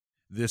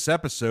This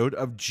episode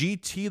of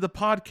GT the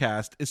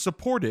Podcast is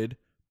supported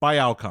by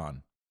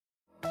Alcon.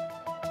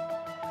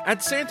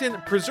 At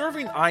Santen,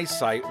 preserving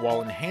eyesight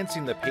while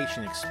enhancing the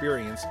patient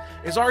experience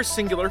is our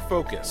singular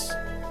focus.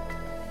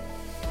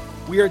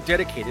 We are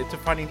dedicated to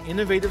finding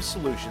innovative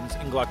solutions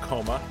in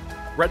glaucoma,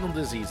 retinal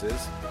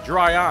diseases,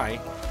 dry eye,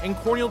 and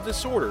corneal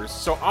disorders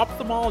so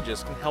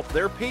ophthalmologists can help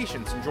their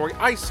patients enjoy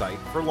eyesight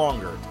for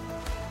longer.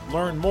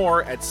 Learn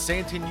more at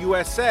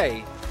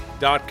santenusa.com.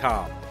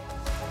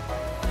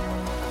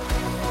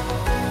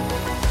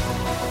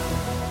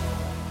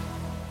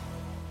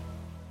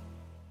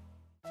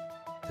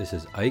 This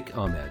is Ike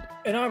Ahmed.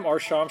 And I'm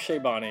Arsham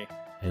Shaybani.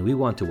 And we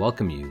want to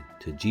welcome you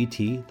to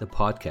GT the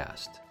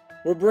Podcast.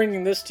 We're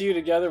bringing this to you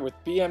together with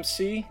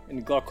BMC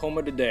and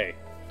Glaucoma Today,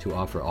 to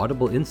offer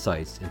audible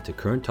insights into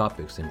current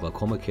topics in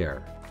glaucoma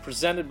care.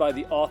 Presented by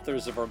the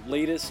authors of our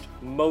latest,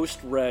 most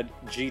read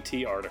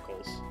GT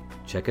articles.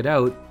 Check it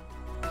out.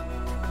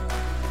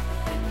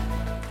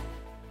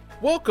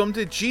 Welcome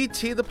to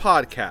GT the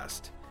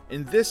Podcast.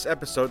 In this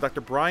episode,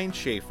 Dr. Brian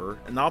Schaefer,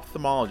 an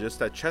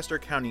ophthalmologist at Chester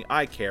County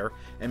Eye Care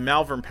in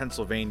Malvern,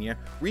 Pennsylvania,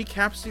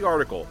 recaps the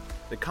article,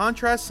 The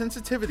Contrast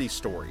Sensitivity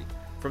Story,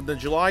 from the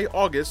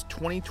July-August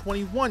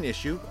 2021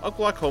 issue of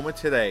Glaucoma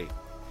Today.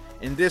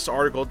 In this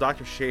article,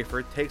 Dr.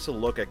 Schaefer takes a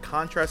look at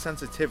contrast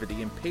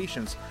sensitivity in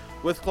patients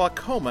with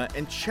glaucoma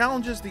and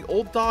challenges the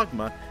old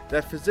dogma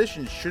that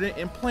physicians shouldn't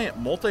implant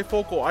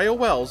multifocal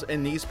IOLs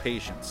in these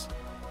patients.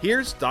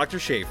 Here's Dr.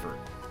 Schaefer.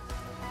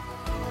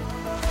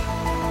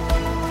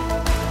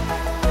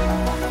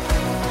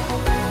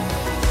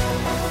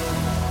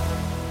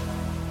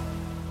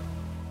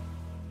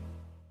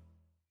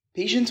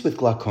 Patients with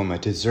glaucoma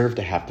deserve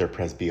to have their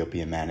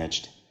presbyopia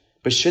managed,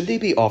 but should they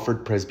be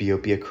offered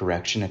presbyopia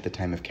correction at the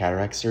time of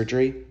cataract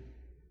surgery?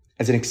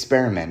 As an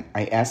experiment,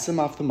 I asked some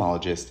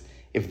ophthalmologists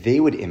if they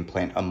would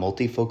implant a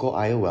multifocal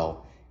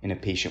IOL in a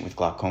patient with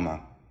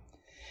glaucoma.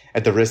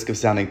 At the risk of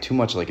sounding too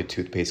much like a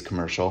toothpaste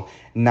commercial,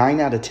 9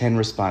 out of 10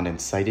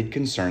 respondents cited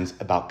concerns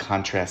about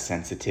contrast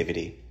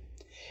sensitivity.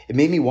 It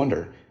made me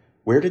wonder,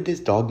 where did this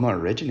dogma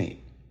originate?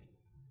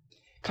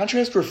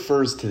 Contrast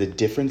refers to the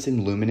difference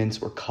in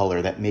luminance or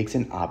color that makes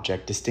an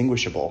object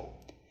distinguishable.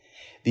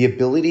 The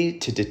ability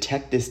to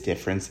detect this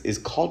difference is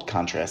called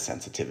contrast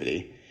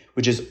sensitivity,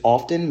 which is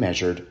often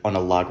measured on a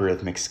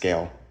logarithmic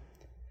scale.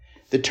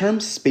 The term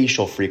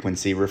spatial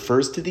frequency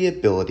refers to the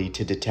ability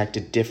to detect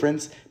a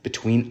difference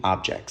between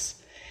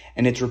objects,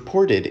 and it's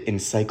reported in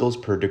cycles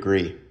per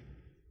degree.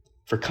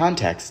 For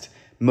context,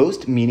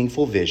 most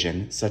meaningful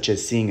vision, such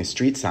as seeing a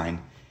street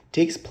sign,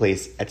 takes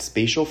place at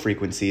spatial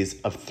frequencies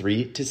of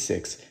 3 to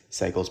 6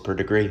 cycles per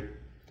degree.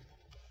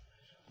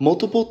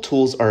 Multiple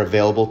tools are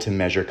available to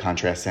measure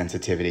contrast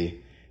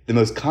sensitivity. The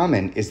most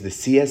common is the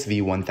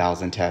CSV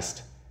 1000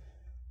 test.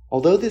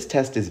 Although this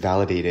test is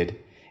validated,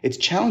 it's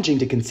challenging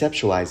to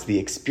conceptualize the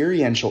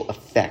experiential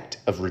effect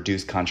of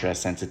reduced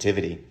contrast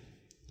sensitivity.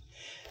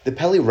 The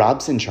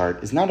Pelley-Robson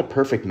chart is not a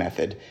perfect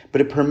method,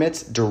 but it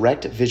permits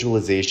direct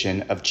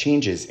visualization of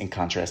changes in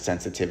contrast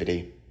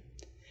sensitivity.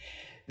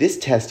 This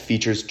test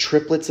features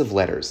triplets of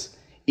letters,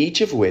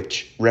 each of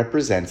which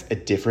represents a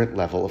different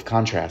level of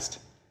contrast.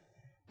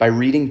 By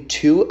reading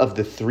 2 of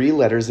the 3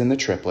 letters in the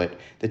triplet,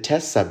 the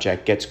test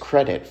subject gets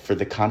credit for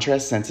the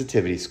contrast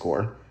sensitivity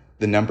score,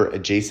 the number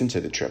adjacent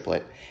to the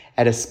triplet,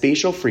 at a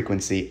spatial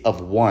frequency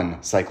of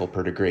 1 cycle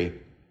per degree.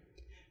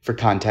 For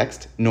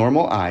context,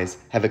 normal eyes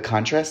have a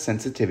contrast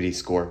sensitivity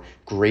score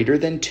greater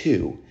than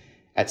 2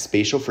 at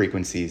spatial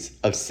frequencies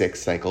of 6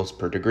 cycles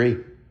per degree.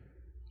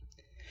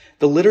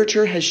 The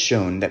literature has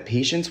shown that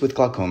patients with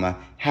glaucoma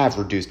have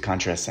reduced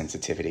contrast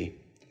sensitivity.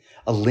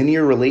 A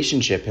linear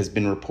relationship has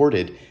been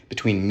reported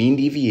between mean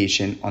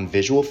deviation on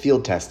visual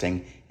field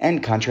testing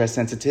and contrast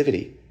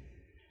sensitivity.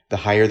 The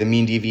higher the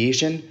mean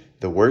deviation,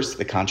 the worse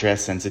the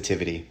contrast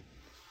sensitivity.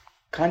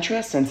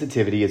 Contrast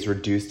sensitivity is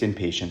reduced in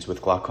patients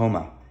with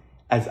glaucoma.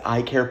 As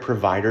eye care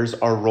providers,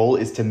 our role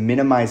is to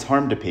minimize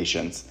harm to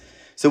patients,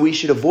 so we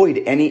should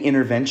avoid any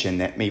intervention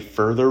that may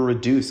further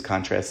reduce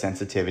contrast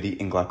sensitivity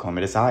in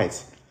glaucomatous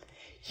eyes.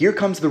 Here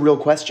comes the real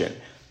question.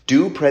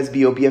 Do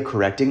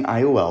presbyopia-correcting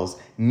IOLs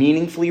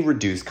meaningfully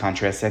reduce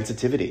contrast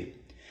sensitivity?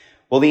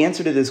 Well, the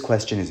answer to this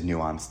question is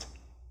nuanced.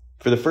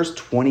 For the first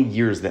 20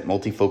 years that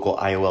multifocal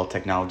IOL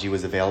technology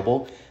was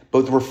available,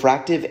 both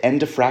refractive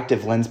and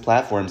diffractive lens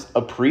platforms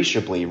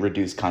appreciably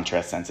reduced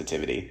contrast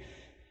sensitivity.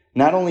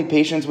 Not only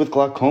patients with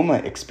glaucoma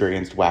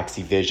experienced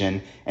waxy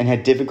vision and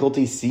had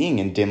difficulty seeing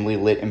in dimly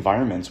lit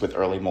environments with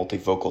early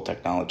multifocal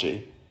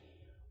technology.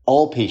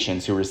 All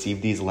patients who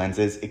received these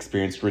lenses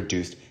experienced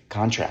reduced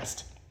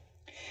contrast.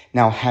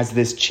 Now, has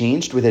this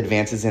changed with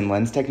advances in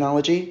lens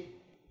technology?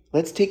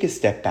 Let's take a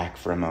step back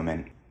for a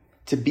moment.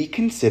 To be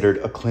considered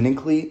a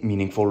clinically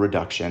meaningful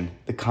reduction,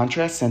 the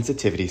contrast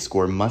sensitivity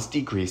score must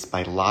decrease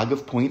by log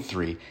of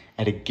 0.3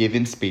 at a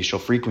given spatial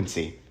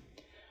frequency.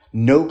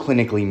 No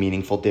clinically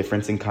meaningful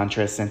difference in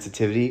contrast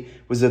sensitivity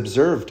was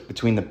observed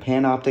between the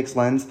PanOptix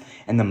lens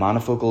and the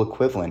monofocal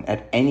equivalent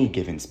at any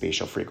given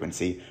spatial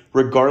frequency,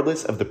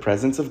 regardless of the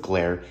presence of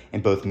glare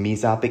in both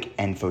mesopic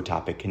and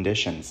photopic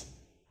conditions.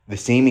 The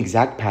same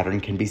exact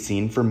pattern can be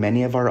seen for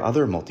many of our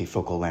other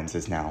multifocal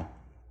lenses now.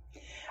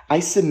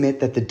 I submit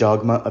that the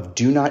dogma of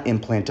do not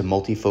implant a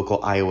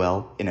multifocal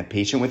IOL in a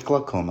patient with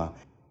glaucoma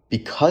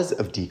because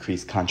of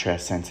decreased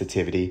contrast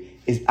sensitivity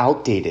is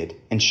outdated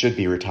and should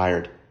be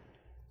retired.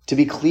 To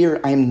be clear,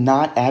 I am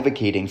not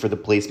advocating for the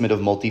placement of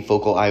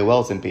multifocal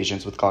IOLs in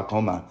patients with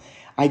glaucoma.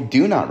 I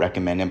do not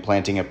recommend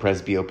implanting a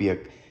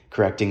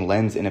presbyopia-correcting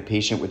lens in a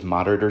patient with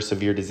moderate or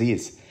severe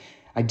disease.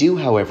 I do,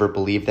 however,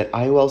 believe that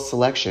IOL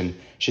selection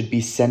should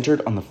be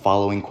centered on the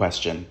following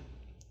question.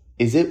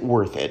 Is it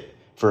worth it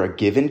for a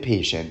given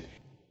patient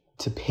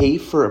to pay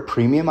for a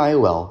premium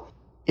IOL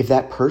if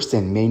that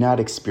person may not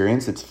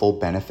experience its full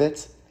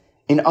benefits?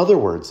 In other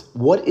words,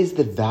 what is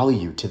the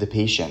value to the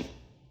patient?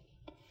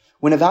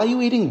 When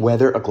evaluating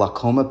whether a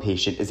glaucoma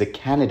patient is a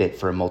candidate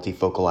for a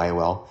multifocal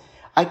IOL,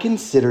 I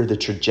consider the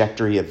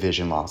trajectory of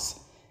vision loss.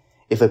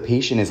 If a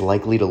patient is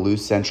likely to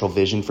lose central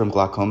vision from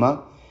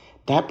glaucoma,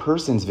 that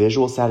person's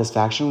visual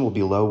satisfaction will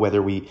be low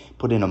whether we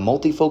put in a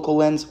multifocal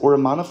lens or a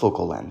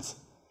monofocal lens.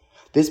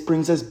 This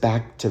brings us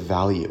back to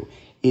value.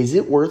 Is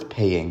it worth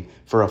paying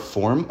for a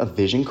form of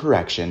vision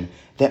correction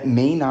that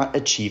may not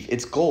achieve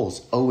its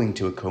goals owing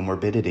to a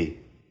comorbidity?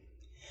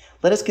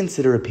 Let us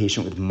consider a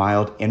patient with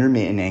mild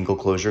intermittent angle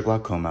closure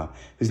glaucoma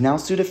who's now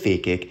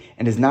pseudophakic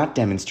and has not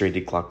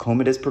demonstrated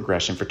glaucomatous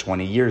progression for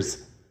 20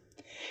 years.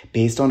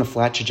 Based on a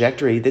flat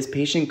trajectory, this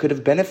patient could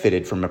have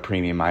benefited from a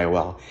premium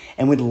IOL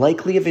and would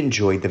likely have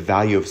enjoyed the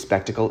value of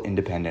spectacle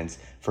independence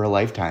for a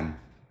lifetime.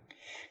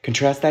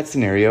 Contrast that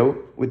scenario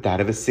with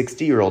that of a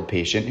 60-year-old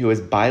patient who has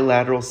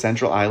bilateral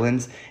central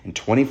islands and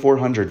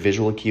 2400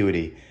 visual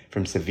acuity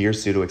from severe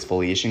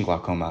pseudoexfoliation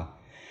glaucoma.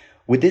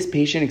 Would this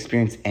patient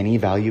experience any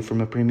value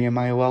from a premium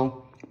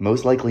IOL?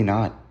 Most likely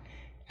not.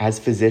 As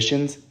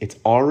physicians, it's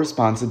our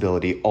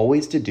responsibility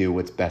always to do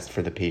what's best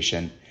for the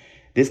patient.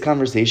 This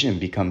conversation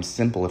becomes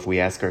simple if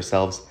we ask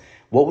ourselves,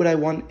 what would I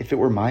want if it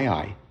were my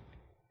eye?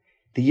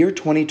 The year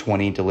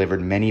 2020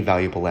 delivered many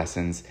valuable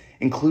lessons,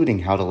 including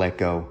how to let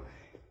go.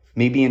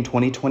 Maybe in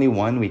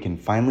 2021 we can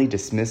finally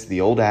dismiss the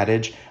old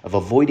adage of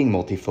avoiding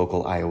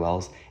multifocal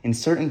IOLs in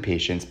certain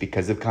patients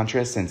because of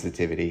contrast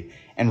sensitivity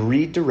and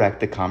redirect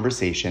the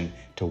conversation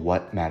to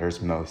what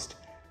matters most,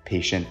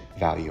 patient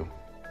value.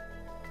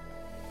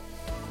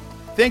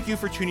 Thank you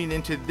for tuning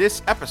into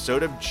this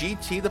episode of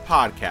GT the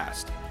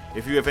Podcast.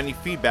 If you have any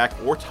feedback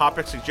or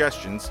topic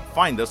suggestions,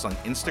 find us on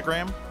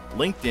Instagram,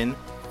 LinkedIn,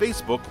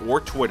 Facebook,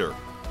 or Twitter.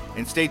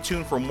 And stay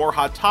tuned for more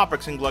hot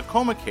topics in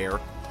glaucoma care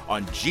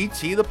on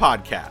GT the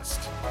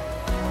Podcast.